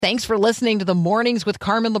Thanks for listening to the Mornings with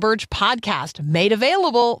Carmen LaBerge podcast, made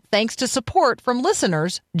available thanks to support from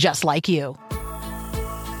listeners just like you.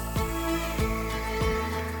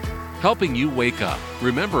 Helping you wake up,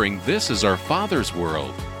 remembering this is our Father's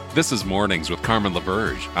world. This is Mornings with Carmen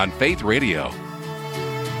LaBerge on Faith Radio.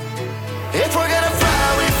 If we're gonna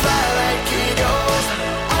fly, we fly like eagles,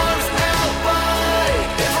 arms out wide.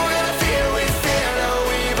 If we're gonna fear, we fear no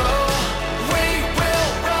evil. We will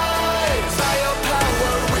rise. By your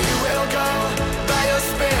power, we will go. By your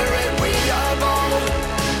spirit, we are bold.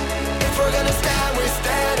 If we're gonna stand, we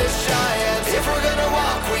stand as giants. If we're gonna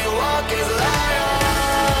walk, we walk as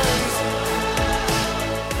lions.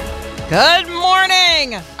 Good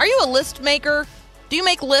morning. Are you a list maker? Do you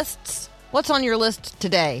make lists? What's on your list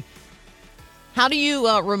today? How do you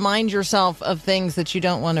remind yourself of things that you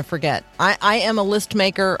don't want to forget? I am a list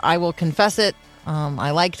maker. I will confess it.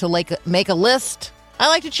 I like to make a list. I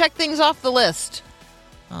like to check things off the list.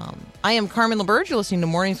 I am Carmen LaBerge. You're listening to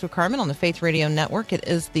Mornings with Carmen on the Faith Radio Network. It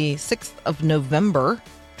is the 6th of November,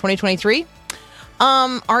 2023.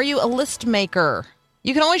 Are you a list maker?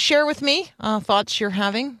 You can always share with me thoughts you're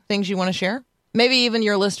having, things you want to share. Maybe even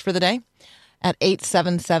your list for the day at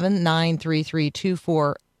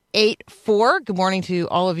 877-933-2484. Good morning to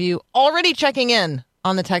all of you already checking in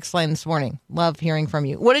on the text line this morning. Love hearing from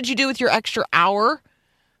you. What did you do with your extra hour?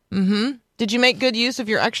 Did you make good use of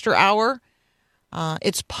your extra hour?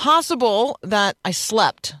 It's possible that I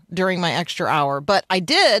slept during my extra hour, but I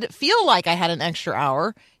did feel like I had an extra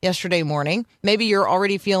hour yesterday morning. Maybe you're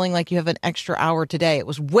already feeling like you have an extra hour today. It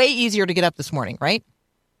was way easier to get up this morning, right?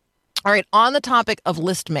 All right, on the topic of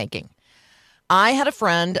list making. I had a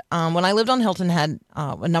friend, when I lived on Hilton Head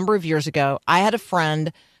a number of years ago, I had a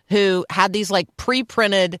friend who had these like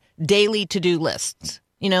pre-printed daily to-do lists.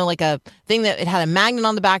 You know, like a thing that it had a magnet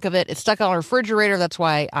on the back of it. It's stuck on a refrigerator. That's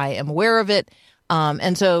why I am aware of it.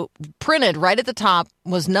 And so printed right at the top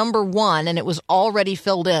was number 1, and it was already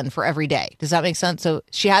filled in for every day. Does that make sense? So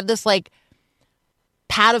she had this like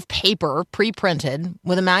pad of paper pre-printed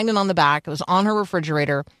with a magnet on the back. It was on her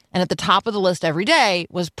refrigerator. And at the top of the list every day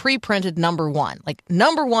was pre-printed number 1. Like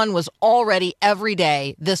number 1 was already every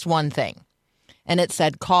day this one thing. And it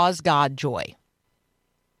said, cause God joy.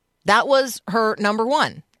 That was her number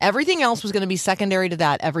 1. Everything else was going to be secondary to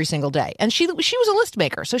that every single day. And she was a list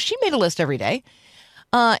maker. So she made a list every day.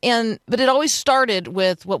 But it always started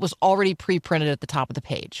with what was already pre-printed at the top of the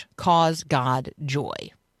page. Cause God joy.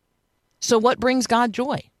 So what brings God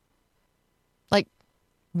joy?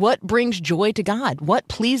 What brings joy to God? What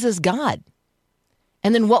pleases God?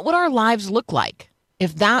 And then what would our lives look like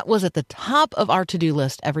if that was at the top of our to-do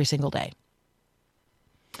list every single day?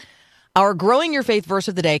 Our Growing Your Faith verse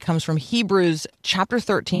of the day comes from Hebrews chapter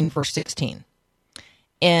 13, verse 16.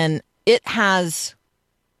 And it has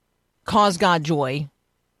cause God joy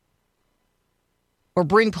or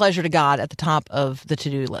bring pleasure to God at the top of the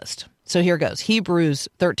to-do list. So here goes. Hebrews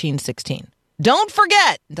 13, 16. Don't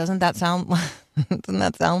forget. Doesn't that sound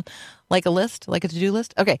like a list, like a to-do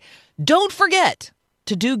list? Okay. Don't forget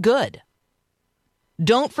to do good.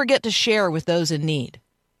 Don't forget to share with those in need.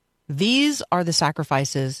 These are the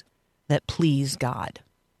sacrifices that please God.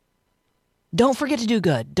 Don't forget to do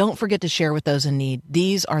good. Don't forget to share with those in need.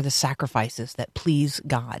 These are the sacrifices that please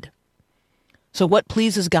God. So what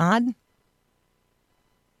pleases God?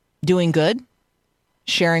 Doing good,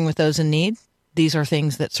 sharing with those in need. These are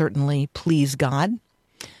things that certainly please God.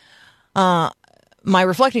 My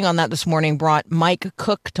reflecting on that this morning brought Mike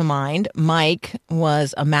Cook to mind. Mike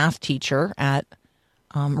was a math teacher at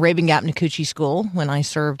Rabun Gap Nacoochee School when I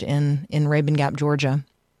served in Rabun Gap, Georgia.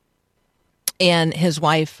 And his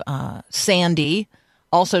wife, Sandy,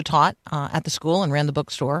 also taught at the school and ran the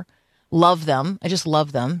bookstore. Love them. I just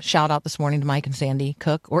love them. Shout out this morning to Mike and Sandy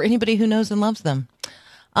Cook, or anybody who knows and loves them.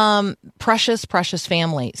 Precious, precious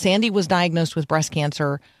family. Sandy was diagnosed with breast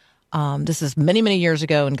cancer. This is many, many years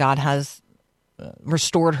ago, and God has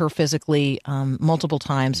restored her physically multiple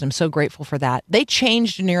times. And I'm so grateful for that. They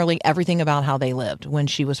changed nearly everything about how they lived when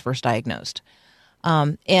she was first diagnosed.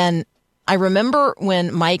 And I remember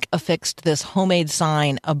when Mike affixed this homemade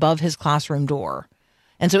sign above his classroom door.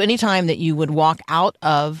 And so anytime that you would walk out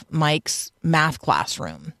of Mike's math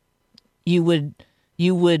classroom, you would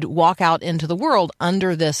walk out into the world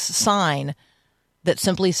under this sign that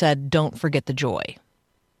simply said, don't forget the joy.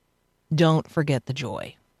 Don't forget the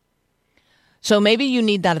joy. So maybe you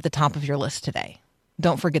need that at the top of your list today.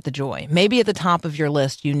 Don't forget the joy. Maybe at the top of your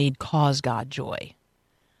list, you need cause God joy.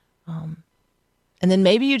 And then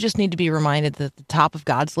maybe you just need to be reminded that the top of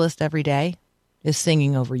God's list every day is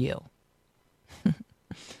singing over you.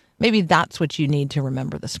 Maybe that's what you need to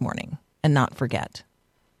remember this morning and not forget.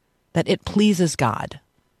 That it pleases God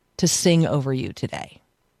to sing over you today.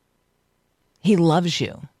 He loves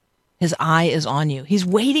you. His eye is on you. He's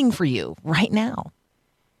waiting for you right now.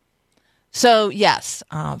 So yes,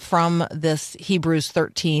 from this Hebrews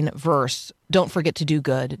 13 verse, don't forget to do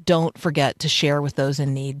good. Don't forget to share with those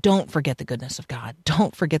in need. Don't forget the goodness of God.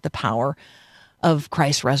 Don't forget the power of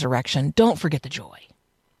Christ's resurrection. Don't forget the joy.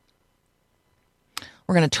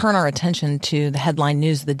 We're going to turn our attention to the headline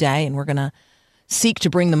news of the day, and we're going to seek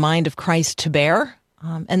to bring the mind of Christ to bear.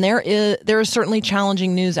 And there is certainly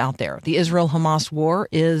challenging news out there. The Israel-Hamas war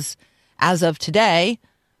is, as of today,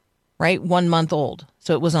 right, 1 month old.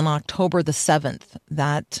 So it was on October the 7th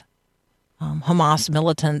that Hamas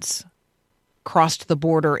militants crossed the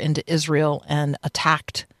border into Israel and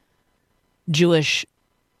attacked Jewish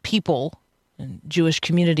people and Jewish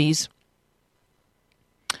communities.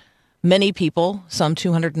 Many people, some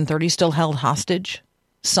 230, still held hostage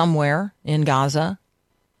somewhere in Gaza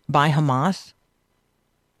by Hamas.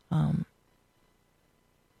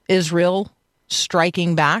 Israel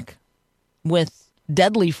striking back with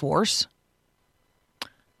deadly force.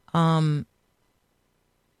 And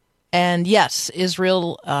yes,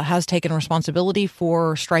 Israel has taken responsibility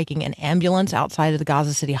for striking an ambulance outside of the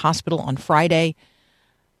Gaza City Hospital on Friday.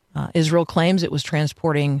 Israel claims it was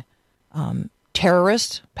transporting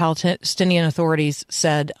terrorists. Palestinian authorities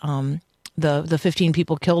said the 15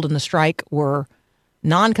 people killed in the strike were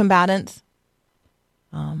non-combatants.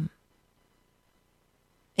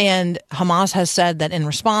 And Hamas has said that in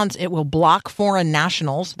response, it will block foreign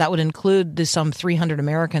nationals. That would include the some 300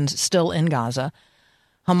 Americans still in Gaza.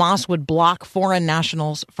 Hamas would block foreign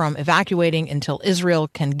nationals from evacuating until Israel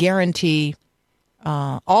can guarantee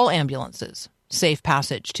all ambulances safe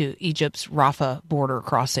passage to Egypt's Rafah border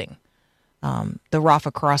crossing. The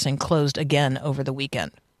Rafah crossing closed again over the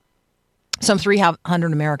weekend. Some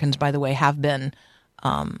 300 Americans, by the way, have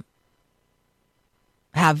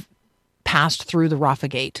passed through the Rafah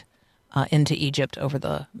gate into Egypt over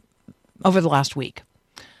the last week.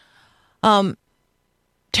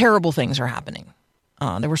 Terrible things are happening.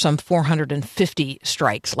 There were some 450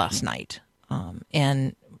 strikes last night,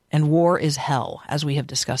 and war is hell, as we have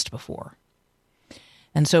discussed before.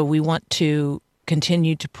 And so we want to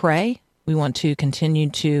continue to pray. We want to continue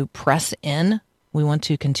to press in. We want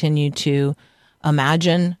to continue to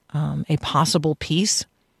imagine a possible peace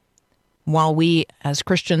while we, as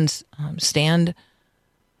Christians, stand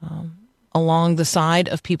along the side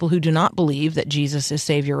of people who do not believe that Jesus is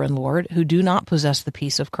Savior and Lord, who do not possess the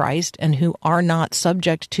peace of Christ, and who are not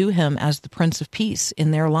subject to him as the Prince of Peace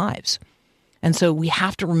in their lives. And so we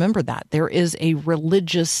have to remember that. There is a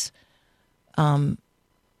religious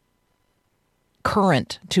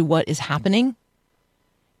current to what is happening,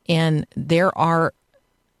 and there are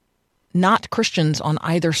not Christians on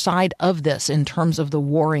either side of this in terms of the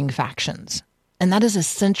warring factions. And that is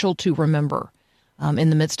essential to remember in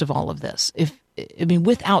the midst of all of this.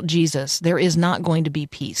 Without Jesus, there is not going to be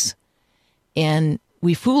peace. And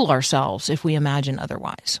we fool ourselves if we imagine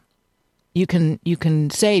otherwise. You can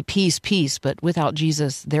say peace, peace, but without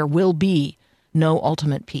Jesus, there will be no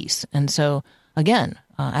ultimate peace. And so, again,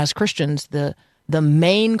 as Christians, the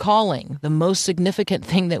main calling, the most significant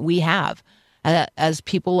thing that we have as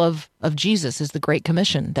people of Jesus is the Great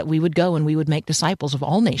Commission, that we would go and we would make disciples of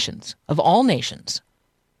all nations, of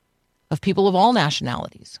people of all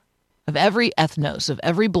nationalities, of every ethnos, of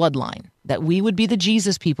every bloodline, that we would be the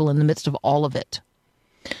Jesus people in the midst of all of it.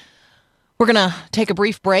 We're going to take a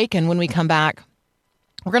brief break, and when we come back,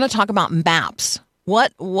 we're going to talk about maps.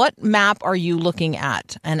 What map are you looking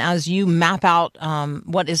at? And as you map out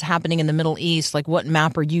what is happening in the Middle East, like what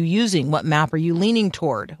map are you using? What map are you leaning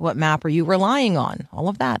toward? What map are you relying on? All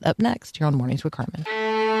of that up next here on Mornings with Carmen.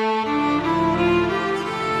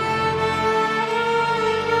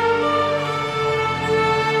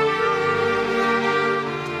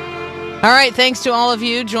 All right, thanks to all of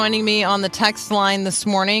you joining me on the text line this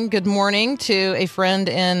morning. Good morning to a friend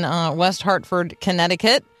in West Hartford,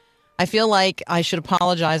 Connecticut. I feel like I should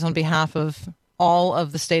apologize on behalf of all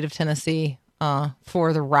of the state of Tennessee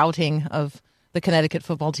for the routing of the Connecticut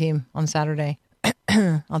football team on Saturday.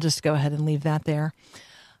 I'll just go ahead and leave that there.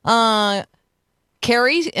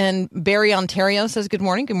 Carrie in Barrie, Ontario says good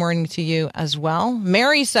morning. Good morning to you as well.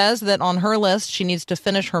 Mary says that on her list, she needs to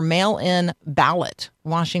finish her mail-in ballot.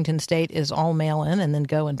 Washington State is all mail-in and then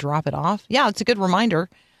go and drop it off. Yeah, it's a good reminder.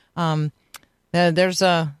 There's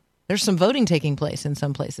some voting taking place in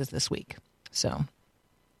some places this week. So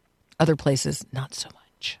other places, not so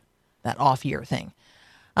much. That off-year thing.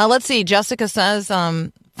 Let's see. Jessica says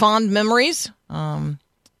fond memories of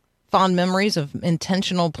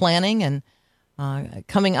intentional planning and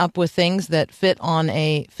coming up with things that fit on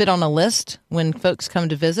a list when folks come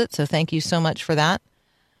to visit. So thank you so much for that.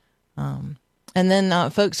 And then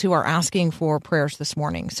folks who are asking for prayers this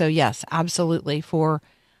morning. So yes, absolutely for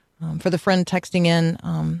the friend texting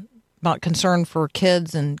in about concern for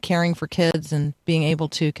kids and caring for kids and being able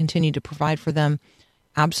to continue to provide for them.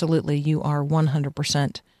 Absolutely, you are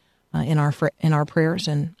 100% in our prayers,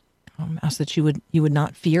 and ask that you would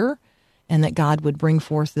not fear, and that God would bring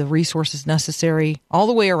forth the resources necessary all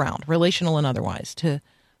the way around, relational and otherwise, to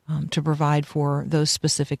provide for those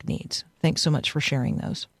specific needs. Thanks so much for sharing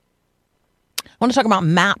those. I want to talk about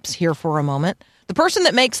maps here for a moment. The person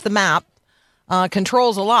that makes the map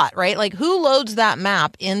controls a lot, right? Like, who loads that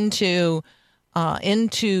map into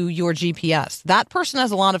your GPS? That person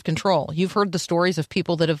has a lot of control. You've heard the stories of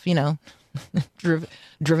people that have,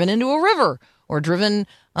 driven into a river, or driven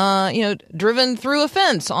through a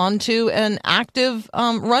fence onto an active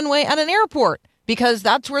runway at an airport, because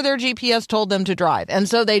that's where their GPS told them to drive. And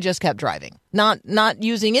so they just kept driving, not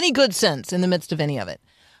using any good sense in the midst of any of it.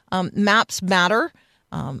 Maps matter.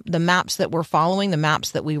 The maps that we're following, the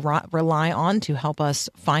maps that we rely on to help us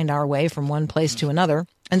find our way from one place to another.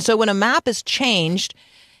 And so when a map is changed,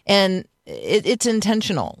 and it's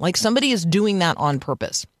intentional, like somebody is doing that on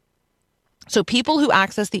purpose. So people who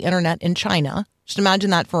access the internet in China, just imagine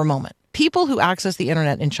that for a moment. People who access the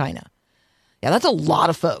internet in China. Yeah, that's a lot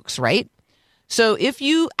of folks, right? So if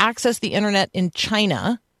you access the internet in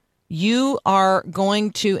China, you are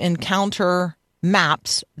going to encounter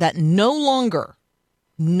maps that no longer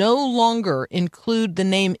include the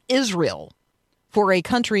name Israel for a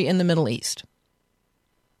country in the Middle East.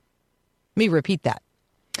 Let me repeat that.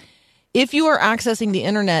 If you are accessing the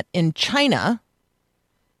internet in China,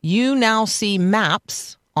 you now see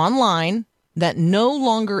maps online that no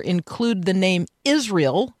longer include the name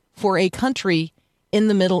Israel for a country in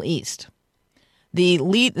the Middle East.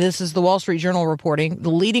 This is the Wall Street Journal reporting, the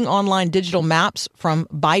leading online digital maps from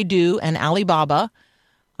Baidu and Alibaba.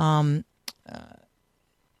 I'm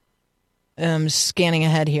scanning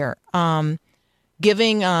ahead here.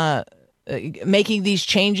 Making these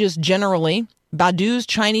changes generally. Baidu's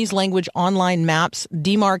Chinese language online maps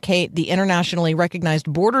demarcate the internationally recognized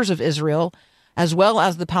borders of Israel, as well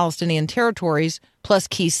as the Palestinian territories, plus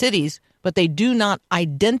key cities, but they do not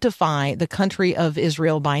identify the country of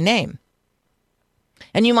Israel by name.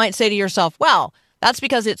 And you might say to yourself, well, that's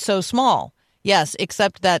because it's so small. Yes,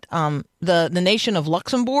 except that the nation of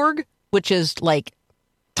Luxembourg, which is like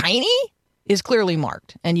tiny, is clearly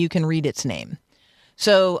marked, and you can read its name.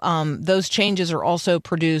 So those changes are also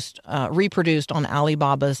reproduced on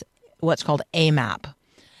Alibaba's what's called a map.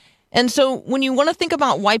 And so when you want to think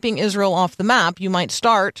about wiping Israel off the map, you might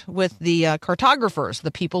start with the cartographers, the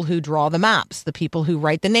people who draw the maps, the people who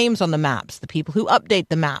write the names on the maps, the people who update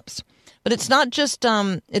the maps. But it's not just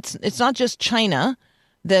it's not just China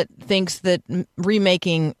that thinks that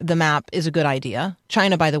remaking the map is a good idea.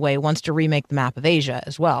 China, by the way, wants to remake the map of Asia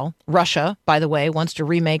as well. Russia, by the way, wants to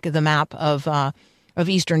remake the map of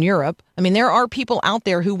Eastern Europe. I mean, there are people out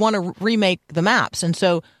there who want to remake the maps. And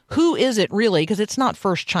so who is it really? Because it's not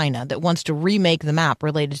first China that wants to remake the map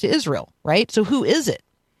related to Israel, right? So who is it?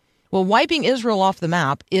 Well, wiping Israel off the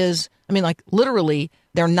map is, literally,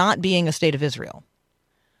 there not being a state of Israel.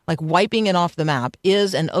 Like, wiping it off the map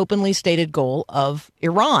is an openly stated goal of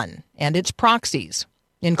Iran and its proxies,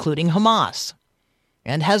 including Hamas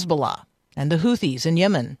and Hezbollah and the Houthis in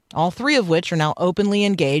Yemen, all three of which are now openly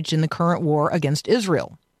engaged in the current war against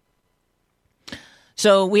Israel.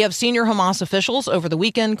 So we have senior Hamas officials over the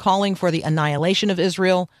weekend calling for the annihilation of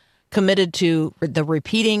Israel, committed to the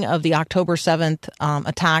repeating of the October 7th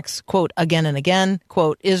attacks, quote, again and again.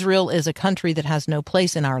 Quote, Israel is a country that has no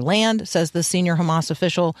place in our land, says the senior Hamas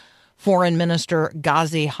official, Foreign Minister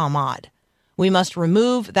Ghazi Hamad. We must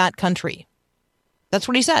remove that country. That's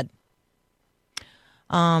what he said.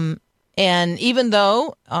 And even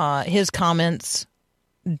though his comments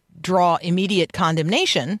draw immediate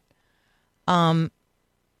condemnation, they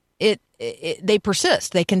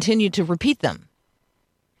persist. They continue to repeat them.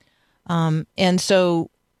 And so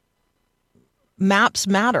maps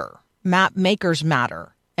matter. Map makers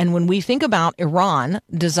matter. And when we think about Iran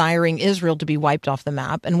desiring Israel to be wiped off the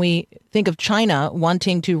map, and we think of China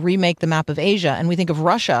wanting to remake the map of Asia, and we think of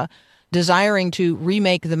Russia desiring to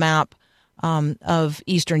remake the map of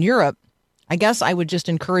Eastern Europe, I guess I would just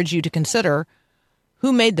encourage you to consider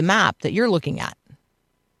who made the map that you're looking at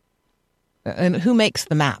and who makes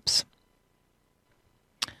the maps.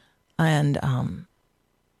 And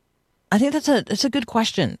I think that's a good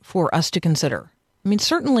question for us to consider. I mean,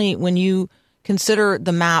 certainly when you consider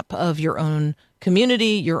the map of your own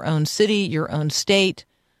community, your own city, your own state,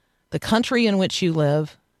 the country in which you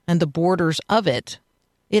live and the borders of it,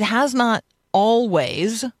 it has not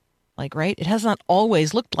always, it has not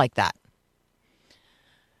always looked like that.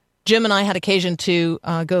 Jim and I had occasion to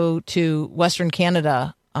go to Western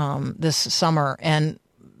Canada this summer, and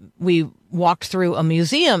we walked through a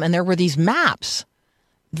museum, and there were these maps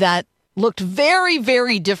that looked very,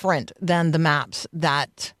 very different than the maps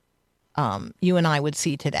that you and I would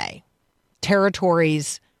see today.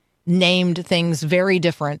 Territories named things very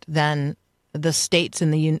different than the states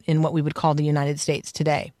in what we would call the United States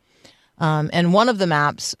today. And one of the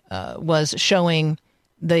maps was showing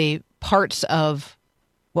the parts of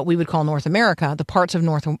what we would call North America, the parts of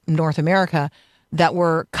North America that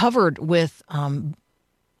were covered with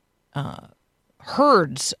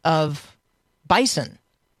herds of bison.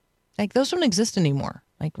 Like, those don't exist anymore,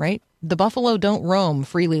 right? The buffalo don't roam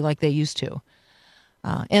freely like they used to.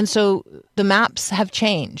 And so the maps have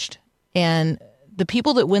changed, and the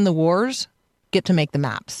people that win the wars get to make the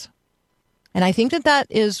maps. And I think that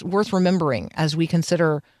is worth remembering as we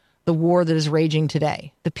consider the war that is raging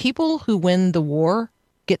today. The people who win the war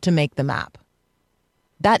get to make the map.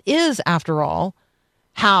 That is, after all,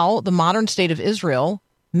 how the modern state of Israel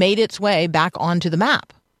made its way back onto the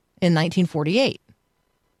map in 1948.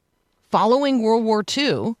 Following World War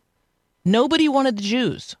II, nobody wanted the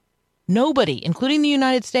Jews. Nobody, including the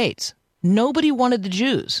United States. Nobody wanted the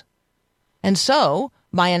Jews. And so,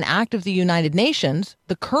 by an act of the United Nations,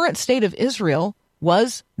 the current state of Israel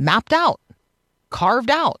was mapped out,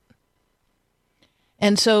 carved out.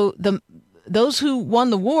 And so those who won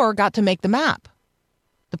the war got to make the map.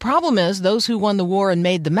 The problem is those who won the war and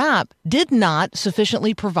made the map did not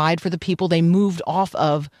sufficiently provide for the people they moved off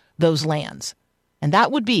of those lands. And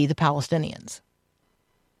that would be the Palestinians.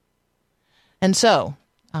 And so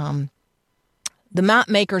the map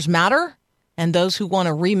makers matter, and those who want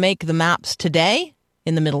to remake the maps today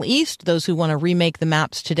in the Middle East, those who want to remake the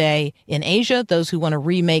maps today in Asia, those who want to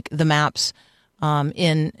remake the maps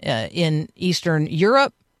in Eastern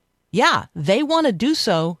Europe, yeah, they want to do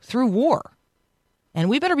so through war. And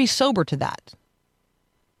we better be sober to that.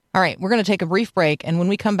 All right, we're going to take a brief break. And when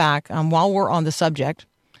we come back, while we're on the subject,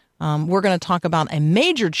 we're going to talk about a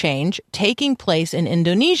major change taking place in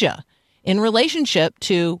Indonesia in relationship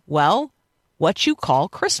to, well, what you call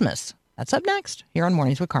Christmas. That's up next here on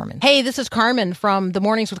Mornings with Carmen. Hey, this is Carmen from the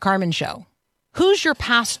Mornings with Carmen show. Who's your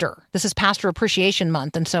pastor? This is Pastor Appreciation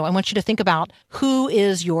Month, and so I want you to think about who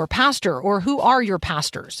is your pastor, or who are your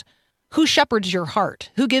pastors? Who shepherds your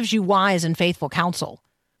heart? Who gives you wise and faithful counsel?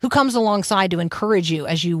 Who comes alongside to encourage you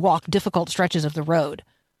as you walk difficult stretches of the road?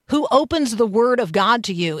 Who opens the Word of God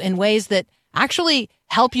to you in ways that actually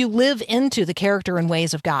help you live into the character and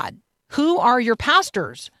ways of God? Who are your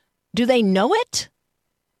pastors? Do they know it?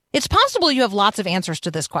 It's possible you have lots of answers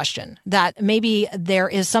to this question, that maybe there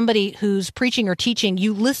is somebody who's preaching or teaching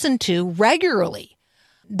you listen to regularly.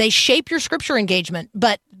 They shape your scripture engagement,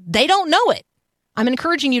 but they don't know it. I'm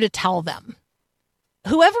encouraging you to tell them.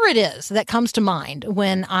 Whoever it is that comes to mind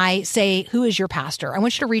when I say, who is your pastor? I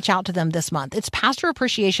want you to reach out to them this month. It's Pastor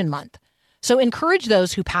Appreciation Month. So encourage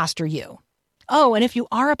those who pastor you. Oh, and if you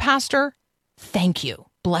are a pastor, thank you.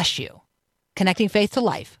 Bless you. Connecting faith to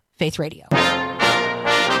life. Faith Radio.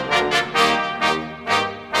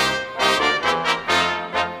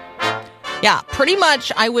 Yeah, pretty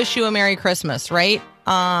much I wish you a Merry Christmas, right?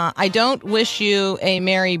 I don't wish you a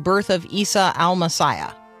Merry Birth of Isa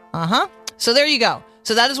al-Messiah. So there you go.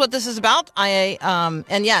 So that is what this is about.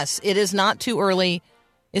 And yes, it is not too early.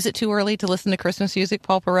 Is it too early to listen to Christmas music,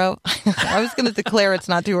 Paul Perot? I was going to declare it's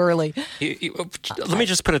not too early. Let me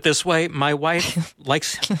just put it this way: my wife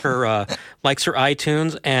likes her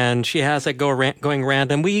iTunes, and she has it going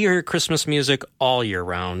random. We hear Christmas music all year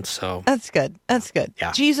round, so that's good. That's good.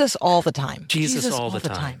 Yeah. Jesus all the time. Jesus all the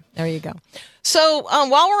time. There you go. So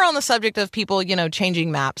while we're on the subject of people, changing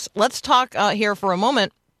maps, let's talk here for a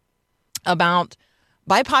moment about,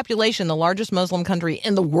 by population, the largest Muslim country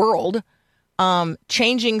in the world.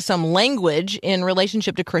 Changing some language in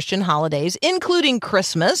relationship to Christian holidays, including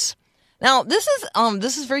Christmas. Now, this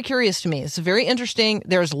is very curious to me. It's very interesting.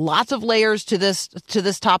 There's lots of layers to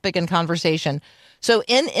this topic and conversation. So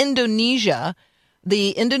in Indonesia,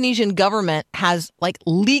 the Indonesian government has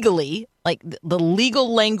legally, the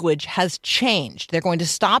legal language has changed. They're going to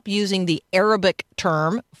stop using the Arabic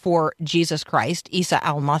term for Jesus Christ, Isa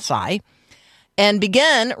al-Masih, and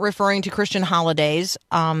begin referring to Christian holidays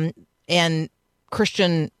and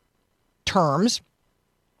Christian terms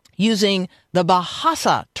using the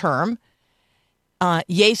Bahasa term,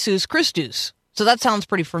 Jesus Christus. So that sounds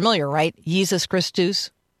pretty familiar, right? Jesus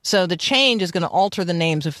Christus. So the change is going to alter the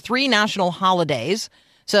names of 3 national holidays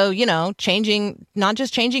So, not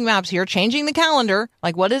just changing maps here, changing the calendar,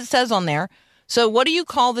 like what it says on there. So what do you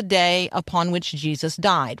call the day upon which Jesus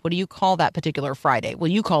died? What do you call that particular Friday? Well,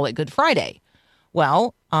 you call it Good Friday.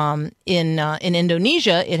 Well, in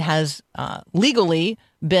Indonesia, it has legally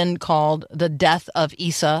been called the death of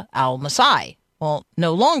Isa al-Masih. Well,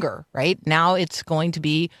 no longer, right? Now it's going to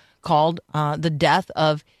be called the death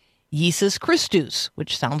of Jesus Christus,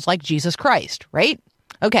 which sounds like Jesus Christ, right?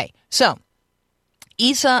 Okay, so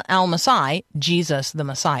Isa al-Masih, Jesus the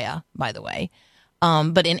Messiah, by the way,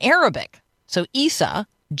 but in Arabic. So Isa,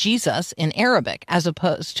 Jesus in Arabic, as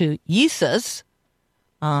opposed to Jesus,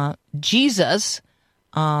 Jesus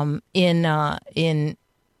in the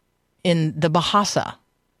Bahasa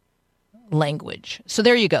language. So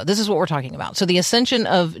there you go. This is what we're talking about. So the ascension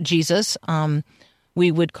of Jesus,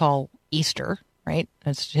 we would call Easter, right?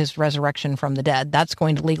 That's his resurrection from the dead. That's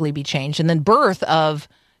going to legally be changed. And then birth of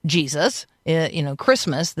Jesus,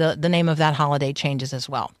 Christmas, the name of that holiday changes as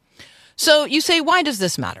well. So you say, why does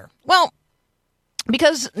this matter? Well,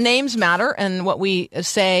 because names matter, and what we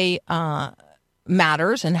say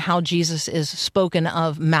matters, and how Jesus is spoken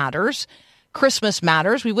of matters. Christmas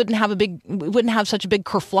matters. We wouldn't have such a big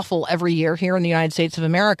kerfluffle every year here in the United States of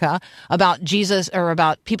America about Jesus, or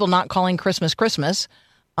about people not calling Christmas Christmas.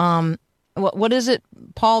 What is it,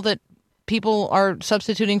 Paul, that people are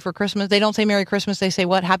substituting for Christmas? They don't say Merry Christmas. They say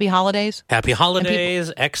what? Happy Holidays? Happy Holidays,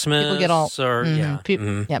 Xmas. People get all,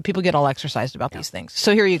 people get all exercised about these things.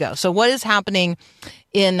 So here you go. So what is happening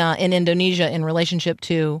in Indonesia in relationship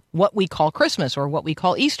to what we call Christmas or what we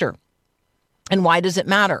call Easter? And why does it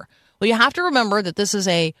matter? Well, you have to remember that this is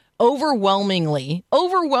a overwhelmingly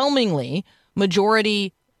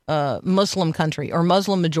majority Muslim country, or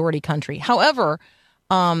Muslim majority country. However,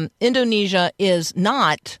 Indonesia is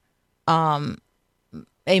not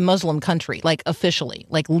a Muslim country, like officially,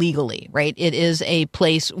 like legally, right? It is a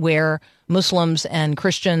place where Muslims and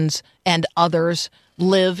Christians and others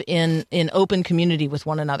live in open community with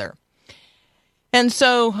one another. And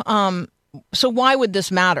so why would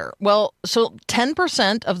this matter? Well, so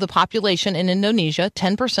 10% of the population in Indonesia,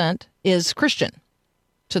 10% is Christian.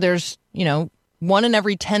 So there's, 1 in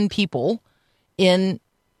every 10 people in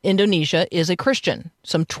Indonesia is a Christian,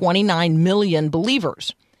 some 29 million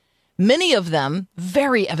believers. Many of them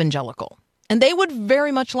very evangelical, and they would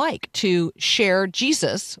very much like to share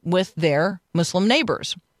Jesus with their Muslim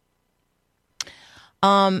neighbors.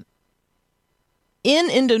 In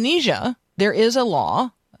Indonesia, there is a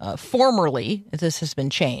law, formerly, this has been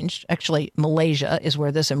changed, actually Malaysia is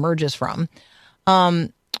where this emerges from,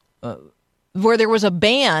 where there was a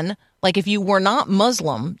ban, like if you were not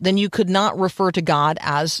Muslim, then you could not refer to God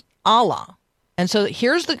as Allah. And so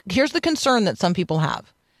here's the concern that some people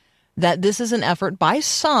have, that this is an effort by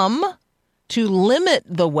some to limit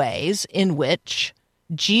the ways in which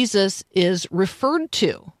Jesus is referred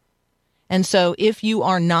to. And so if you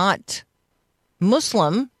are not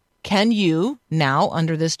Muslim, can you now,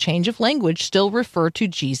 under this change of language, still refer to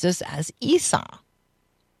Jesus as Isa?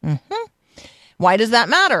 Why does that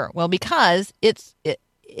matter? Well, because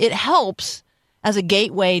it helps as a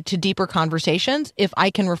gateway to deeper conversations if I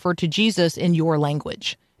can refer to Jesus in your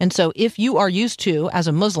language. And so if you are used to, as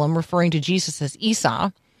a Muslim, referring to Jesus as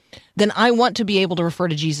Isa, then I want to be able to refer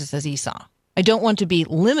to Jesus as Isa. I don't want to be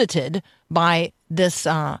limited by this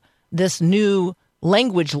new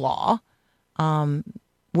language law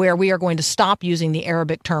where we are going to stop using the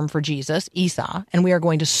Arabic term for Jesus, Isa, and we are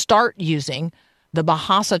going to start using the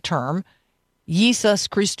Bahasa term, Jesus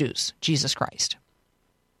Christus, Jesus Christ.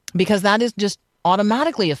 Because that is just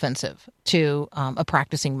automatically offensive to a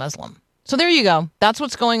practicing Muslim. So there you go. That's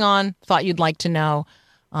what's going on. Thought you'd like to know.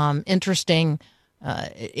 Interesting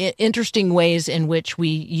ways in which we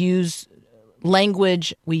use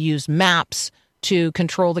language, we use maps to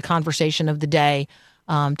control the conversation of the day,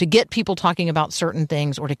 to get people talking about certain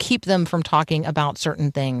things or to keep them from talking about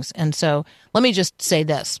certain things. And so let me just say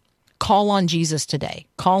this. Call on Jesus today.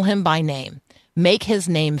 Call him by name. Make his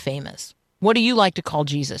name famous. What do you like to call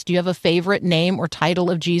Jesus? Do you have a favorite name or title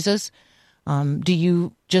of Jesus? Do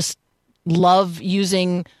you just love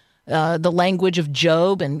using the language of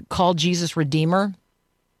Job and call Jesus Redeemer?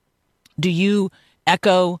 Do you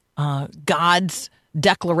echo God's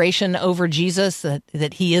declaration over Jesus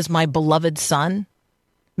that he is my beloved son?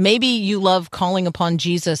 Maybe you love calling upon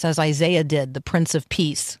Jesus as Isaiah did, the Prince of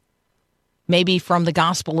Peace. Maybe from the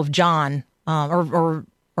Gospel of John or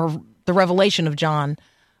the Revelation of John.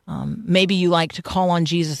 Maybe you like to call on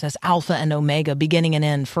Jesus as Alpha and Omega, beginning and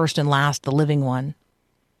end, first and last, the living one.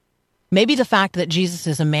 Maybe the fact that Jesus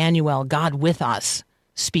is Emmanuel, God with us,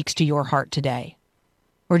 speaks to your heart today.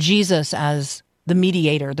 Or Jesus as the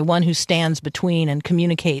mediator, the one who stands between and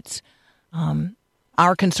communicates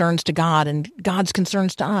our concerns to God and God's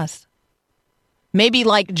concerns to us. Maybe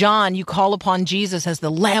like John, you call upon Jesus as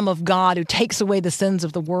the Lamb of God who takes away the sins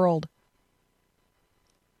of the world.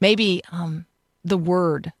 Maybe the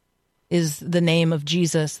Word is the name of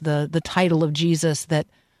Jesus, the title of Jesus that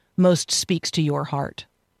most speaks to your heart.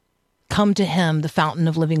 Come to him, the fountain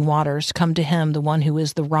of living waters. Come to him, the one who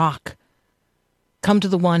is the rock. Come to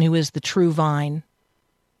the one who is the true vine,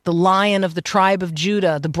 the Lion of the tribe of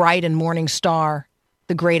Judah, the bright and morning star,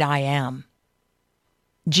 the great I am.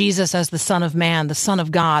 Jesus as the Son of Man, the Son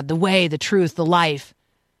of God, the way, the truth, the life,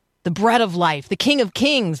 the bread of life, the King of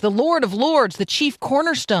kings, the Lord of lords, the chief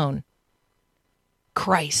cornerstone.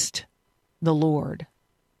 Christ, the Lord.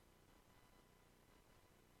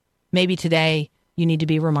 Maybe today you need to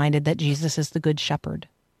be reminded that Jesus is the Good Shepherd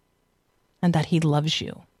and that he loves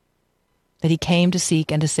you, that he came to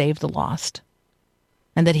seek and to save the lost,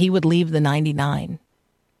 and that he would leave the 99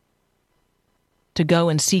 to go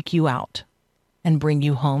and seek you out and bring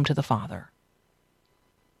you home to the Father.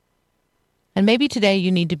 And maybe today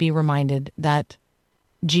you need to be reminded that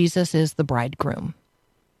Jesus is the bridegroom.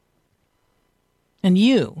 And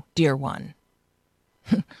you, dear one,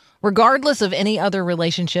 regardless of any other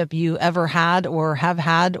relationship you ever had or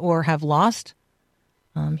have lost,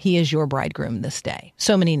 he is your bridegroom this day.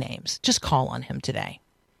 So many names. Just call on him today.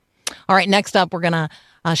 All right, next up, we're going to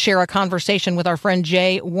share a conversation with our friend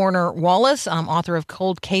J. Warner Wallace, author of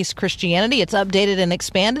Cold Case Christianity. It's updated and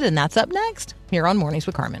expanded, and that's up next here on Mornings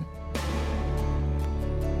with Carmen.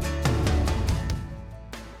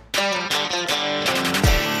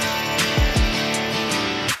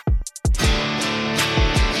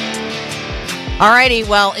 All righty.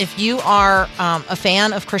 Well, if you are a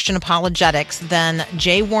fan of Christian apologetics, then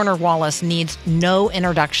J. Warner Wallace needs no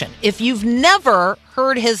introduction. If you've never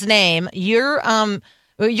heard his name, you're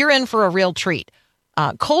in for a real treat.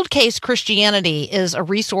 Cold Case Christianity is a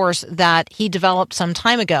resource that he developed some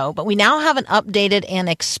time ago, but we now have an updated and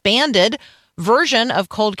expanded version of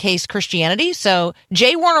Cold Case Christianity. So,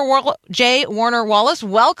 J. Warner Wallace,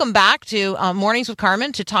 welcome back to Mornings with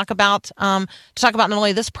Carmen to talk about not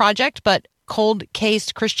only this project but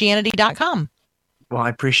coldcasechristianity.com. Well, I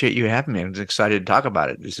appreciate you having me. I'm excited to talk about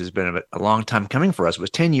it. This has been a long time coming for us. It was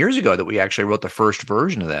 10 years ago that we actually wrote the first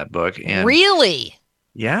version of that book. And really?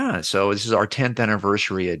 Yeah. So this is our 10th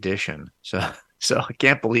anniversary edition. So I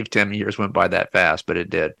can't believe 10 years went by that fast, but it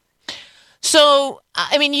did. So,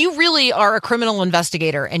 I mean, you really are a criminal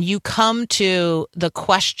investigator, and you come to the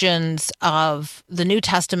questions of the New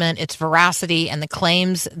Testament, its veracity, and the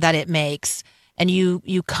claims that it makes. And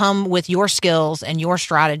you come with your skills and your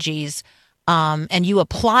strategies, and you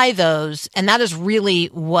apply those, and that is really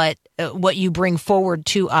what you bring forward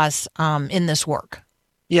to us in this work.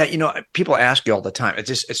 Yeah, people ask you all the time.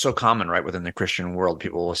 It's so common, right, within the Christian world.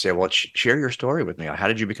 People will say, "Well, share your story with me. How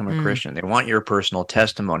did you become a Christian?" They want your personal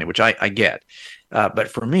testimony, which I get. But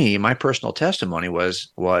for me, my personal testimony was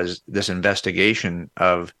this investigation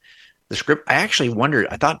of the script. I actually wondered,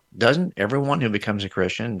 I thought, doesn't everyone who becomes a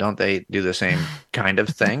Christian, don't they do the same kind of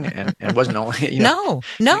thing? And it wasn't only, No,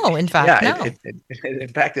 in fact, yeah, no. In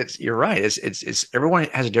fact, you're right. It's everyone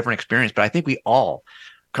has a different experience, but I think we all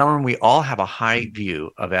have a high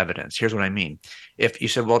view of evidence. Here's what I mean. If you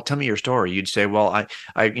said, well, tell me your story, you'd say, well, I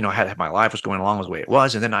had my life was going along the way it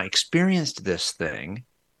was, and then I experienced this thing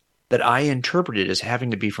that I interpreted as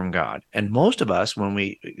having to be from God. And most of us, when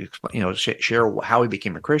we share how we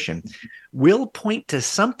became a Christian, will point to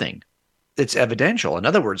something that's evidential. In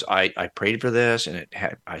other words, I prayed for this, and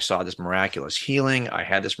I saw this miraculous healing. I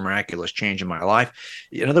had this miraculous change in my life.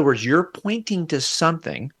 In other words, you're pointing to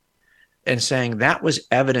something and saying that was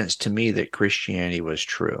evidence to me that Christianity was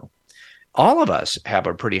true. All of us have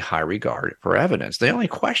a pretty high regard for evidence. The only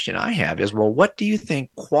question I have is, well, what do you think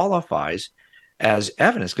qualifies as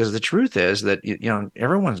evidence? Because the truth is that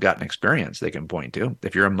everyone's got an experience they can point to.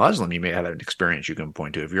 If you're a Muslim, you may have an experience you can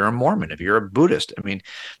point to. If you're a Mormon, if you're a Buddhist, I mean,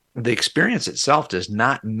 the experience itself does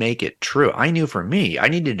not make it true. I knew for me, I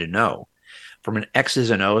needed to know from an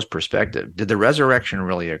X's and O's perspective, did the resurrection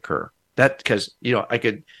really occur? That because I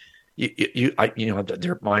could.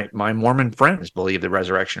 My Mormon friends believe the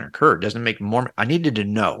resurrection occurred. Doesn't make Mormon. I needed to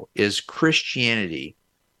know, is Christianity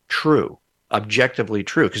true, objectively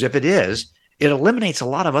true? Because if it is, it eliminates a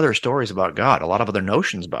lot of other stories about God, a lot of other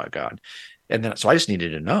notions about God. And then, so I just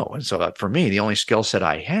needed to know. And so for me, the only skill set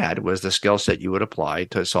I had was the skill set you would apply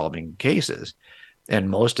to solving cases. And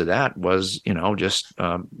most of that was,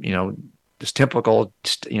 just typical,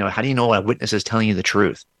 how do you know a witness is telling you the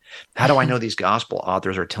truth? How do I know these gospel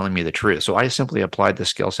authors are telling me the truth? So I simply applied the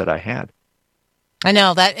skill set I had. I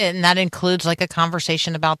know that, and that includes like a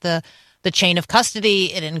conversation about the chain of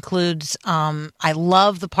custody. It includes, I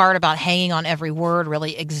love the part about hanging on every word,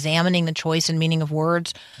 really examining the choice and meaning of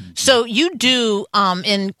words. So you do,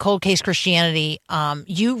 in Cold Case Christianity,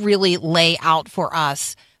 you really lay out for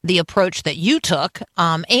us the approach that you took,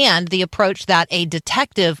 and the approach that a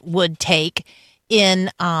detective would take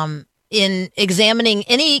in examining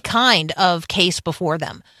any kind of case before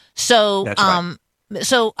them. So, That's right.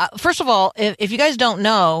 First of all, if you guys don't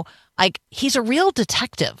know, like, he's a real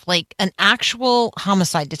detective, like an actual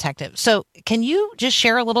homicide detective. So can you just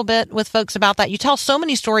share a little bit with folks about that? You tell so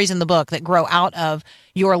many stories in the book that grow out of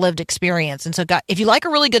your lived experience. And so if you like a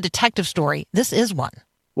really good detective story, this is one.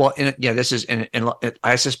 Well, this is, and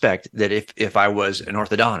I suspect that if I was an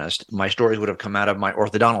orthodontist, my stories would have come out of my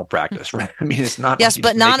orthodontal practice, right? I mean, it's not. Yes,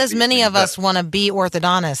 but not as these many things of us want to be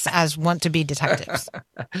orthodontists as want to be detectives.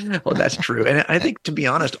 Well, that's true, and I think, to be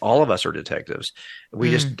honest, all of us are detectives. We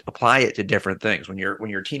just apply it to different things. When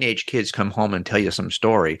your teenage kids come home and tell you some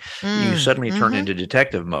story, you suddenly turn into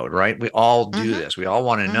detective mode, right? We all do this. We all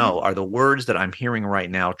want to know: are the words that I'm hearing right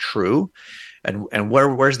now true? And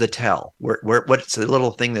where's the tell? What's the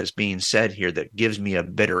little thing that's being said here that gives me a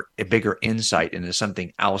bigger insight into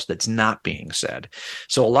something else that's not being said?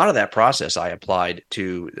 So a lot of that process I applied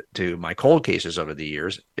to my cold cases over the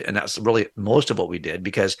years, and that's really most of what we did,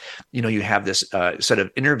 because you have this set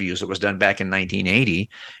of interviews that was done back in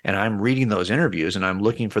 1980, and I'm reading those interviews and I'm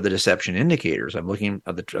looking for the deception indicators. I'm looking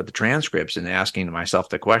at the transcripts and asking myself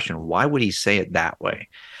the question: why would he say it that way?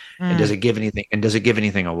 And does it give anything? And does it give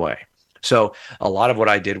anything away? So a lot of what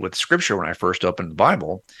I did with scripture when I first opened the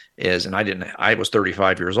Bible is, and I was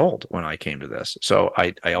 35 years old when I came to this. So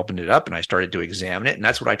I opened it up and I started to examine it. And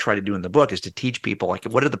that's what I try to do in the book, is to teach people, like,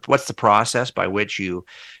 what's the process by which you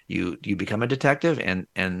become a detective,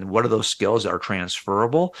 and what are those skills that are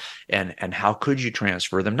transferable, and how could you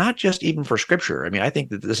transfer them? Not just even for scripture. I mean, I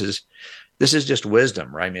think that this is just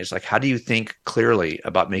wisdom, right? I mean, it's like, how do you think clearly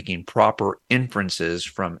about making proper inferences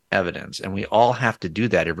from evidence? And we all have to do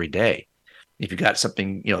that every day. If you got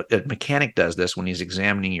something, a mechanic does this when he's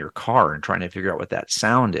examining your car and trying to figure out what that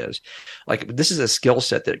sound is. Like, this is a skill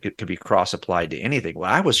set that could be cross-applied to anything.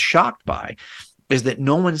 What I was shocked by is that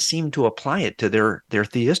no one seemed to apply it to their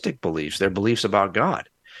theistic beliefs, their beliefs about God.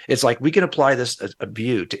 It's like, we can apply this a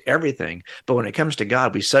view to everything, but when it comes to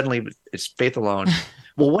God, it's faith alone.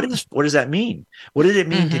 Well, what does that mean? What did it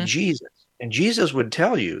mean to Jesus? And Jesus would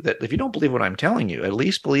tell you that if you don't believe what I'm telling you, at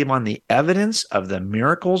least believe on the evidence of the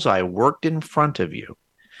miracles I worked in front of you.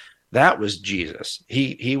 That was Jesus.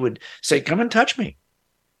 He would say, come and touch me.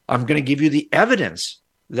 I'm going to give you the evidence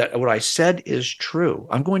that what I said is true.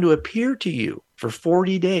 I'm going to appear to you for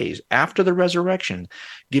 40 days after the resurrection,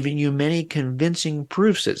 giving you many convincing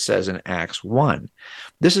proofs, it says in Acts 1.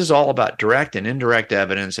 This is all about direct and indirect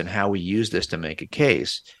evidence and how we use this to make a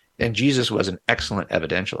case. And Jesus was an excellent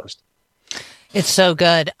evidentialist. It's so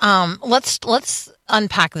good. Let's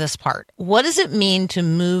unpack this part. What does it mean to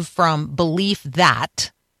move from belief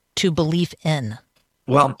that to belief in?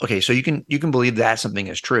 Well, okay, so you can believe that something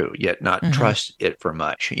is true, yet not trust it for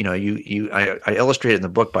much. I illustrated in the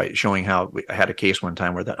book by showing how I had a case one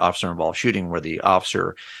time where that officer involved shooting, where the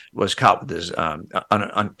officer was caught with his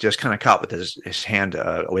just kind of caught with his hand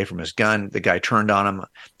away from his gun. The guy turned on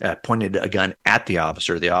him, pointed a gun at the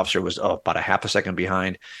officer. The officer was about a half a second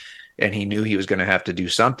behind, and he knew he was going to have to do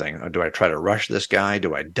something. Do I try to rush this guy?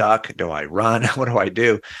 Do I duck? Do I run? What do I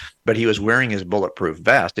do? But he was wearing his bulletproof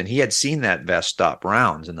vest, and he had seen that vest stop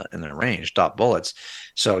rounds in the range, stop bullets.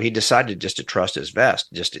 So he decided just to trust his vest,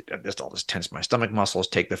 just I'll just tense my stomach muscles,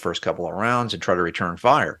 take the first couple of rounds, and try to return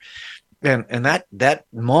fire. And that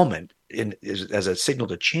moment is as a signal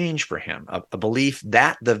to change for him, a belief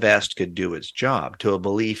that the vest could do its job, to a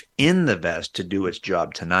belief in the vest to do its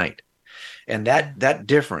job tonight. And that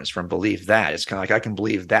difference from belief that, it's kind of like, I can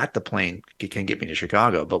believe that the plane can get me to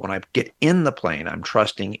Chicago, but when I get in the plane, I'm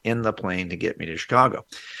trusting in the plane to get me to Chicago.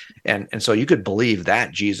 And so you could believe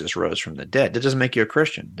that Jesus rose from the dead. That doesn't make you a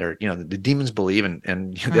Christian. The demons believe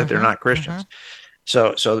and that they're not Christians.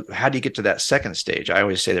 So how do you get to that second stage? I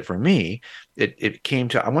always say that for me, it came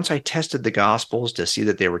to, once I tested the Gospels to see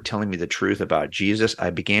that they were telling me the truth about Jesus,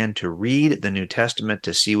 I began to read the New Testament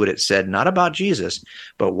to see what it said, not about Jesus,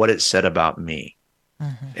 but what it said about me.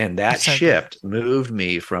 And that shift moved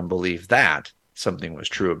me from belief that something was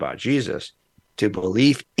true about Jesus to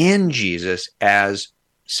belief in Jesus as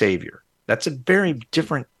Savior. That's a very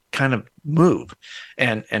different kind of move,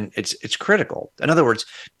 and it's critical. In other words,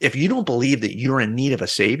 if you don't believe that you're in need of a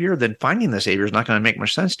savior, then finding the savior is not going to make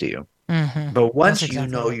much sense to you. But once you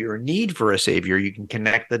know your need for a savior, you can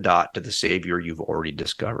connect the dot to the savior you've already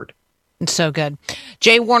discovered. It's so good.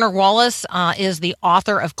 J. Warner Wallace is the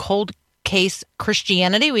author of Cold Case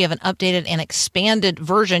Christianity. We have an updated and expanded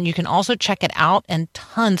version. You can also check it out, and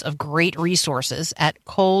tons of great resources at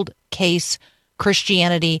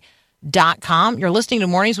coldcasechristianity.com. You're listening to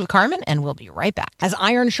Mornings with Carmen, and we'll be right back. As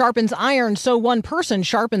iron sharpens iron, so one person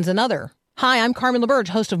sharpens another. Hi, I'm Carmen LaBerge,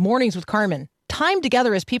 host of Mornings with Carmen. Time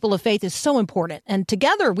together as people of faith is so important, and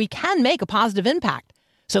together we can make a positive impact.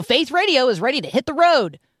 So Faith Radio is ready to hit the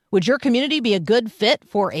road. Would your community be a good fit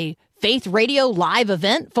for a Faith Radio live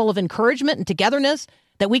event full of encouragement and togetherness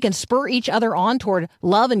that we can spur each other on toward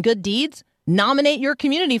love and good deeds? Nominate your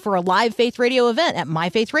community for a live Faith Radio event at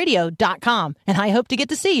myfaithradio.com, and I hope to get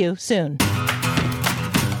to see you soon.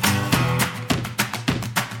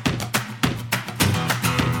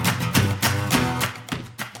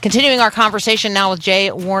 Continuing our conversation now with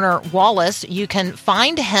J. Warner Wallace, you can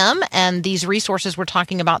find him and these resources we're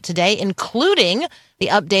talking about today, including the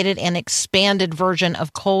updated and expanded version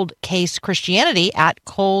of Cold Case Christianity at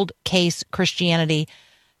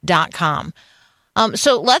coldcasechristianity.com.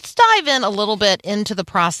 So let's dive in a little bit into the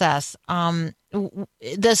process. A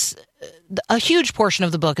huge portion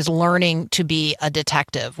of the book is learning to be a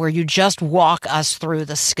detective, where you just walk us through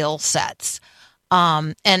the skill sets.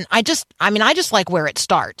 And I just like where it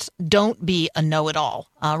starts. Don't be a know-it-all.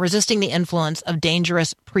 Resisting the influence of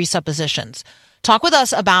dangerous presuppositions. Talk with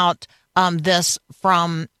us about this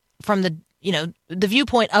from the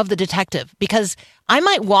viewpoint of the detective, because I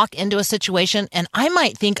might walk into a situation and I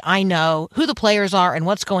might think I know who the players are and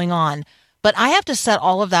what's going on, but I have to set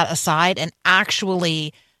all of that aside and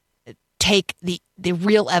actually take the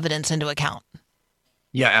real evidence into account.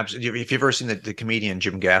 Yeah, absolutely. If you've ever seen the comedian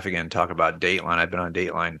Jim Gaffigan talk about Dateline, I've been on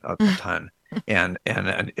Dateline a ton. And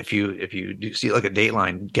if you do see, look at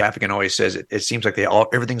Dateline, Gaffigan always says it seems like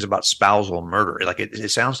everything's about spousal murder. Like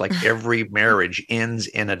it sounds like every marriage ends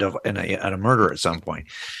in a murder at some point.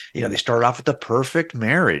 They start off with the perfect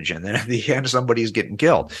marriage, and then at the end somebody's getting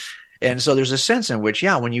killed. And so there's a sense in which,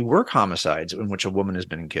 when you work homicides in which a woman has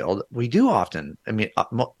been killed, we do often. I mean, a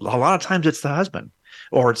lot of times it's the husband,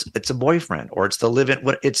 or it's a boyfriend, or it's the live-in.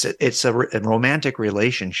 It's a romantic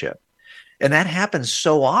relationship. And that happens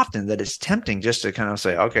so often that it's tempting just to kind of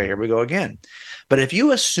say, okay, here we go again. But if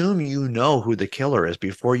you assume you know who the killer is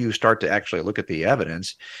before you start to actually look at the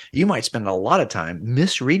evidence, you might spend a lot of time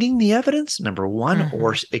misreading the evidence, number one,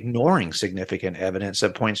 or ignoring significant evidence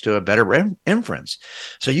that points to a better inference.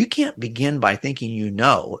 So you can't begin by thinking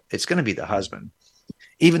it's going to be the husband.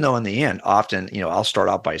 Even though in the end, often, I'll start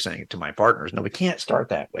out by saying to my partners, no, we can't start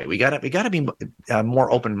that way. We got to be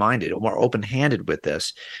more open-minded, more open-handed with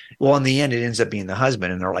this. Well, in the end, it ends up being the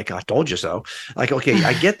husband, and they're like, I told you so. Like, okay,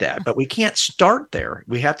 I get that, but we can't start there.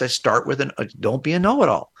 We have to start with don't be a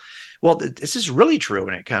know-it-all. Well, this is really true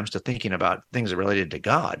when it comes to thinking about things related to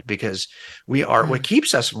God, because what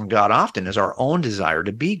keeps us from God often is our own desire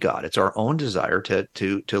to be God. It's our own desire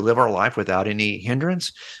to live our life without any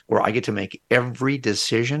hindrance, where I get to make every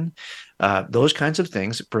decision. Those kinds of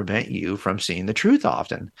things prevent you from seeing the truth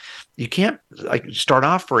often. You can't start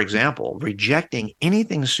off, for example, rejecting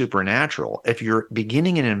anything supernatural if you're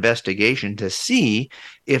beginning an investigation to see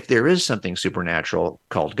if there is something supernatural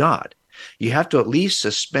called God. You have to at least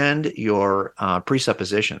suspend your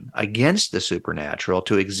presupposition against the supernatural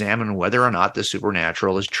to examine whether or not the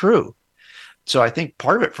supernatural is true. So I think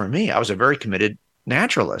part of it for me, I was a very committed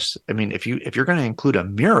naturalist. I mean, if you're going to include a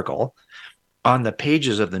miracle on the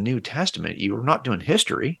pages of the New Testament, you were not doing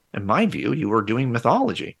history. In my view, you were doing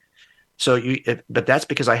mythology. But that's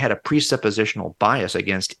because I had a presuppositional bias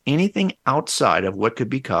against anything outside of what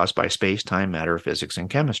could be caused by space, time, matter, physics, and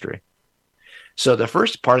chemistry. So the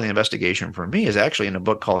first part of the investigation for me is actually in a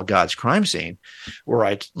book called God's Crime Scene, where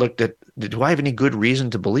I looked at, do I have any good reason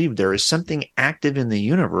to believe there is something active in the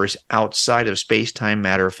universe outside of space, time,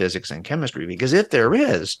 matter, physics, and chemistry? Because if there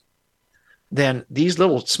is, then these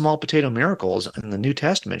little small potato miracles in the New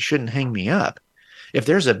Testament shouldn't hang me up. If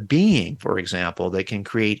there's a being, for example, that can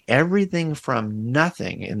create everything from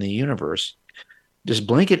nothing in the universe, just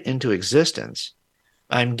blink it into existence,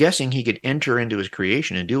 I'm guessing he could enter into his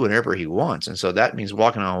creation and do whatever he wants. And so that means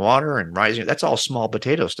walking on water and rising. That's all small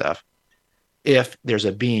potato stuff. If there's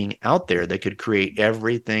a being out there that could create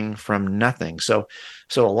everything from nothing. So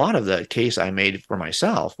a lot of the case I made for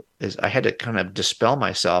myself is I had to kind of dispel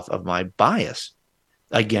myself of my bias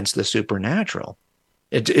against the supernatural.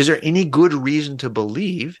 Is there any good reason to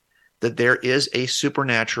believe that there is a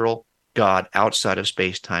supernatural God outside of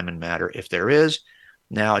space, time, and matter? If there is,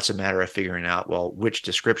 now it's a matter of figuring out, which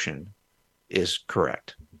description is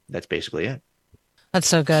correct. That's basically it. That's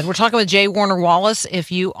so good. We're talking with J. Warner Wallace.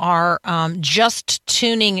 If you are just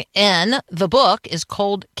tuning in, the book is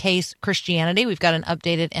Cold Case Christianity. We've got an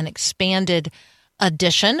updated and expanded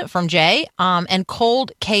edition from Jay. And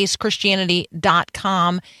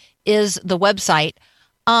coldcasechristianity.com is the website.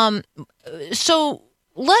 So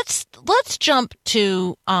let's jump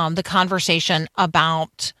to the conversation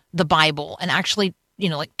about the Bible and actually,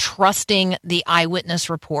 like trusting the eyewitness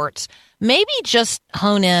reports. Maybe just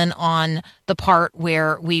hone in on the part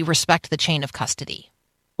where we respect the chain of custody.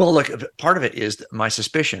 Well, look, part of it is my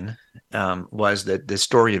suspicion was that the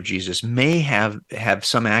story of Jesus may have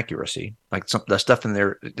some accuracy, like the stuff in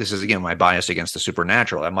there. This is, again, my bias against the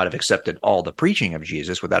supernatural. I might have accepted all the preaching of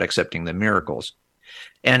Jesus without accepting the miracles.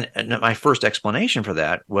 And my first explanation for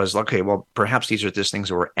that was, okay, well, perhaps these are just things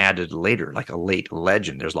that were added later, like a late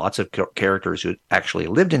legend. There's lots of characters who actually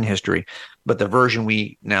lived in history, but the version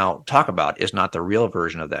we now talk about is not the real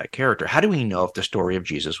version of that character. How do we know if the story of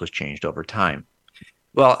Jesus was changed over time?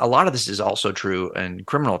 Well, a lot of this is also true in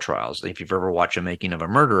criminal trials. If you've ever watched A Making of a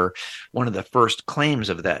Murderer, one of the first claims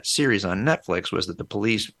of that series on Netflix was that the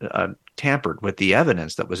police tampered with the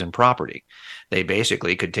evidence that was in property. They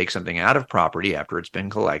basically could take something out of property after it's been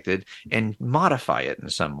collected and modify it in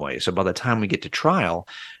some way. So by the time we get to trial,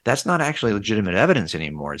 that's not actually legitimate evidence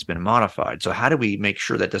anymore. It's been modified. So how do we make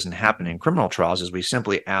sure that doesn't happen in criminal trials? Is we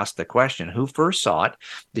simply ask the question, who first saw it?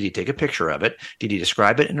 Did he take a picture of it? Did he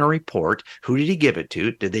describe it in a report? Who did he give it to?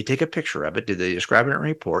 Did they take a picture of it? Did they describe it in a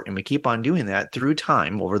report? And we keep on doing that through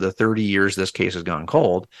time over the 30 years this case has gone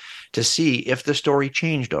cold to see if the story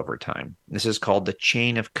changed over time. This is called the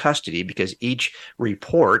chain of custody because each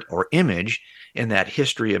report or image in that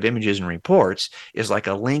history of images and reports is like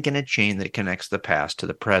a link in a chain that connects the past to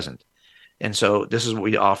the present. And so this is what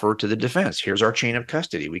we offer to the defense. Here's our chain of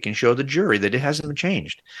custody. We can show the jury that it hasn't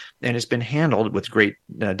changed and it's been handled with great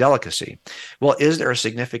delicacy. Well, is there a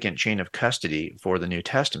significant chain of custody for the New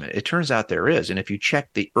Testament? It turns out there is. And if you check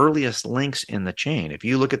the earliest links in the chain, if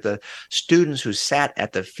you look at the students who sat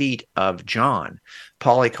at the feet of John,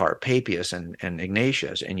 Polycarp, Papias, and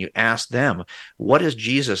Ignatius, and you ask them, what is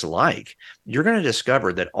Jesus like? You're going to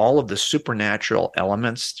discover that all of the supernatural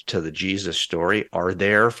elements to the Jesus story are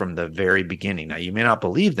there from the very beginning. Now, you may not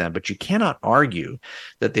believe them, but you cannot argue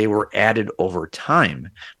that they were added over time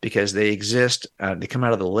because they exist. They come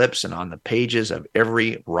out of the lips and on the pages of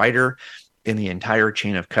every writer in the entire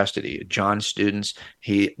chain of custody. John's students,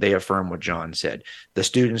 they affirm what John said. The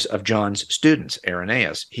students of John's students,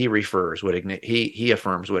 Irenaeus, he affirms what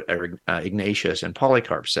Ignatius and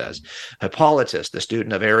Polycarp says. Hippolytus, the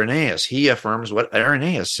student of Irenaeus, he affirms what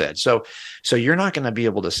Irenaeus said. So you're not going to be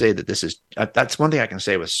able to say that this is. That's one thing I can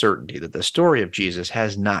say with certainty, that the story of Jesus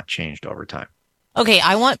has not changed over time. Okay,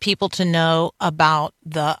 I want people to know about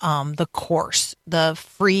the course, the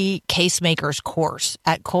free Casemakers course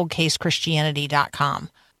at coldcasechristianity.com.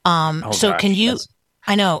 Can you?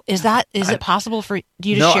 I know. Is it possible for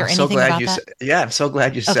you to share anything about that? Yeah, I'm so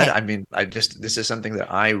glad you said it. I mean, this is something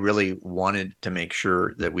that I really wanted to make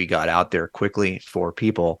sure that we got out there quickly for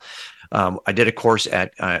people. I did a course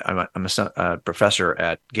I'm a professor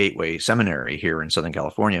at Gateway Seminary here in Southern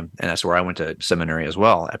California, and that's where I went to seminary as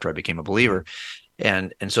well after I became a believer.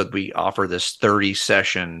 And so we offer this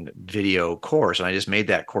 30-session video course, and I just made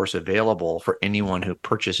that course available for anyone who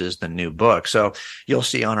purchases the new book. So you'll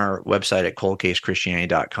see on our website at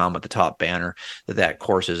coldcasechristianity.com at the top banner that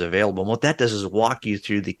course is available. And what that does is walk you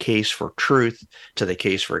through the case for truth, to the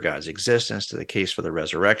case for God's existence, to the case for the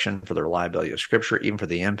resurrection, for the reliability of Scripture, even for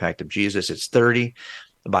the impact of Jesus. It's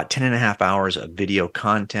about 10 and a half hours of video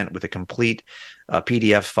content with a complete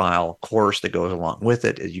PDF file course that goes along with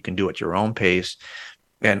it. You can do it at your own pace.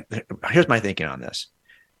 And here's my thinking on this.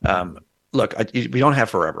 Look, we don't have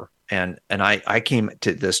forever. And I came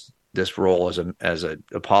to this role as an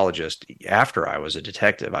apologist after I was a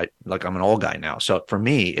detective. I'm an old guy now. So for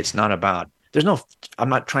me, it's not about, I'm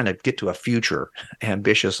not trying to get to a future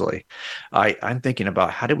ambitiously. I'm thinking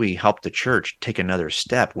about how do we help the church take another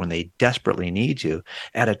step when they desperately need to,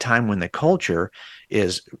 at a time when the culture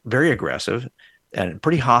is very aggressive and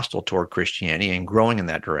pretty hostile toward Christianity and growing in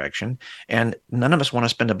that direction. And none of us want to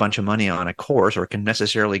spend a bunch of money on a course or can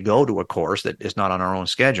necessarily go to a course that is not on our own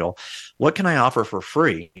schedule. What can I offer for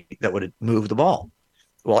free that would move the ball?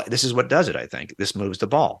 Well, this is what does it, I think. This moves the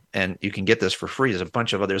ball. And you can get this for free.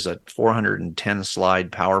 There's a 410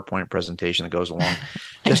 slide PowerPoint presentation that goes along.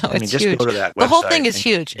 Just go to that website. The whole thing is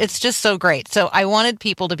huge. It's just so great. So I wanted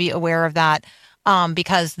people to be aware of that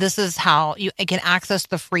because this is how you can access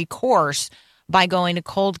the free course by going to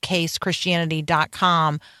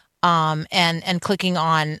coldcasechristianity.com and clicking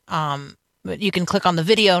on you can click on the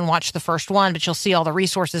video and watch the first one, but you'll see all the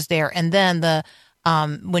resources there. And then the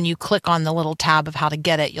when you click on the little tab of how to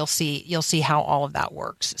get it, you'll see how all of that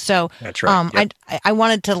works. So That's right. Yep. I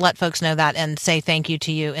wanted to let folks know that and say thank you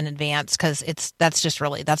to you in advance, because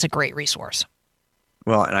that's a great resource.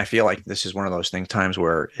 Well, and I feel like this is one of those times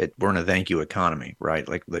where we're in a thank you economy, right?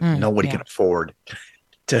 Like nobody can afford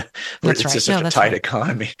to. That's it's right. just such a tight right.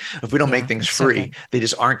 economy. If we don't make things free, okay. they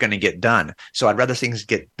just aren't going to get done. So I'd rather things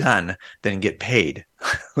get done than get paid.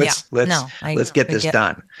 let's get this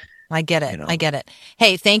done. I get it. I get it.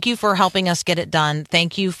 Hey, thank you for helping us get it done.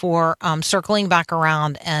 Thank you for circling back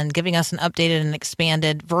around and giving us an updated and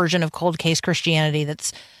expanded version of Cold Case Christianity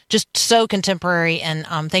that's just so contemporary. And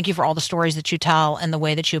thank you for all the stories that you tell and the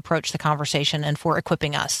way that you approach the conversation, and for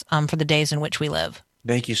equipping us for the days in which we live.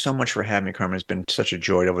 Thank you so much for having me, Carmen. It's been such a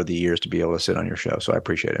joy over the years to be able to sit on your show. So I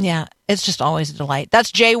appreciate it. Yeah, it's just always a delight.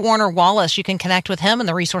 That's J. Warner Wallace. You can connect with him and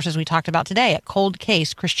the resources we talked about today at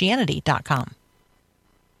coldcasechristianity.com.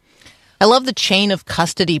 I love the chain of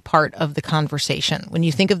custody part of the conversation. When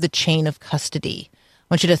you think of the chain of custody, I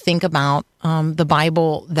want you to think about the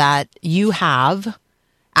Bible that you have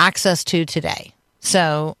access to today.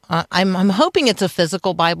 So I'm hoping it's a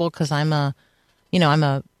physical Bible, because I'm a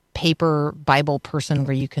paper Bible person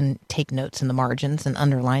where you can take notes in the margins and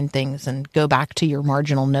underline things and go back to your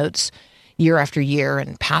marginal notes year after year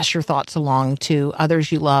and pass your thoughts along to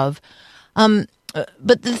others you love. But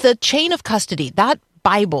the chain of custody, that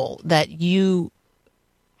Bible that you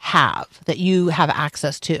have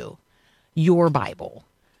access to, your Bible,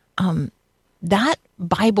 that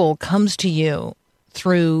Bible comes to you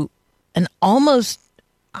through an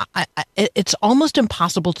it's almost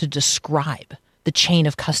impossible to describe the chain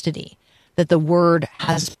of custody that the Word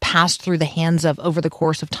has passed through the hands of over the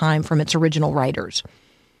course of time from its original writers.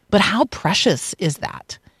 But how precious is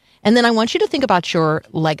that? And then I want you to think about your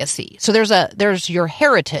legacy. So there's your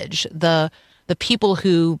heritage, the people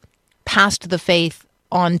who passed the faith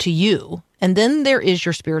on to you, and then there is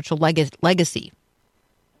your spiritual legacy.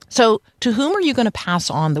 So to whom are you going to pass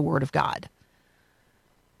on the Word of God?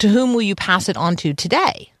 To whom will you pass it on to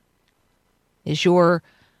today?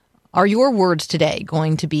 Are your words today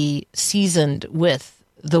going to be seasoned with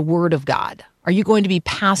the Word of God? Are you going to be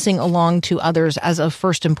passing along to others as of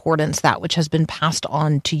first importance that which has been passed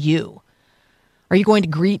on to you? Are you going to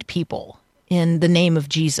greet people in the name of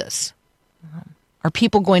Jesus? Are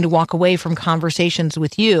people going to walk away from conversations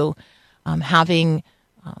with you having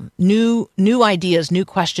new ideas, new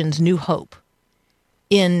questions, new hope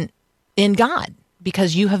in God?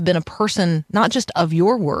 Because you have been a person not just of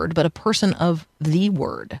your Word, but a person of the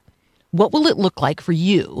Word. What will it look like for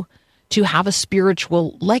you to have a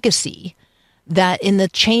spiritual legacy that in the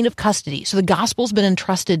chain of custody? So the gospel's been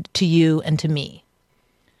entrusted to you and to me.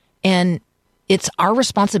 And it's our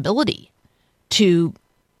responsibility to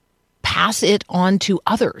pass it on to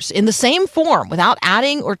others in the same form, without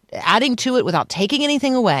adding to it, without taking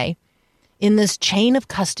anything away, in this chain of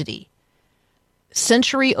custody,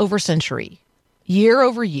 century over century, year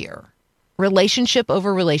over year, relationship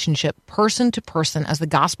over relationship, person to person, as the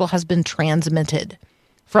gospel has been transmitted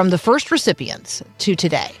from the first recipients to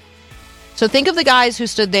today. So think of the guys who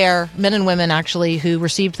stood there, men and women actually, who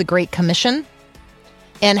received the Great Commission,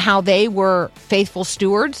 and how they were faithful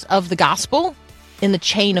stewards of the gospel in the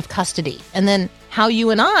chain of custody. And then how you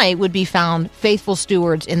and I would be found faithful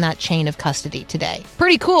stewards in that chain of custody today.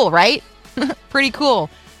 Pretty cool, right? Pretty cool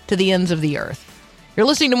to the ends of the earth. You're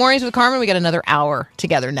listening to Mornings with Carmen. We got another hour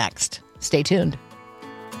together next. Stay tuned.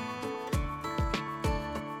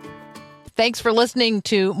 Thanks for listening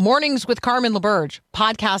to Mornings with Carmen LaBerge.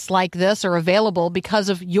 Podcasts like this are available because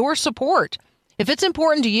of your support. If it's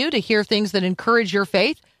important to you to hear things that encourage your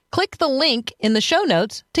faith, click the link in the show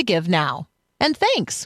notes to give now. And thanks.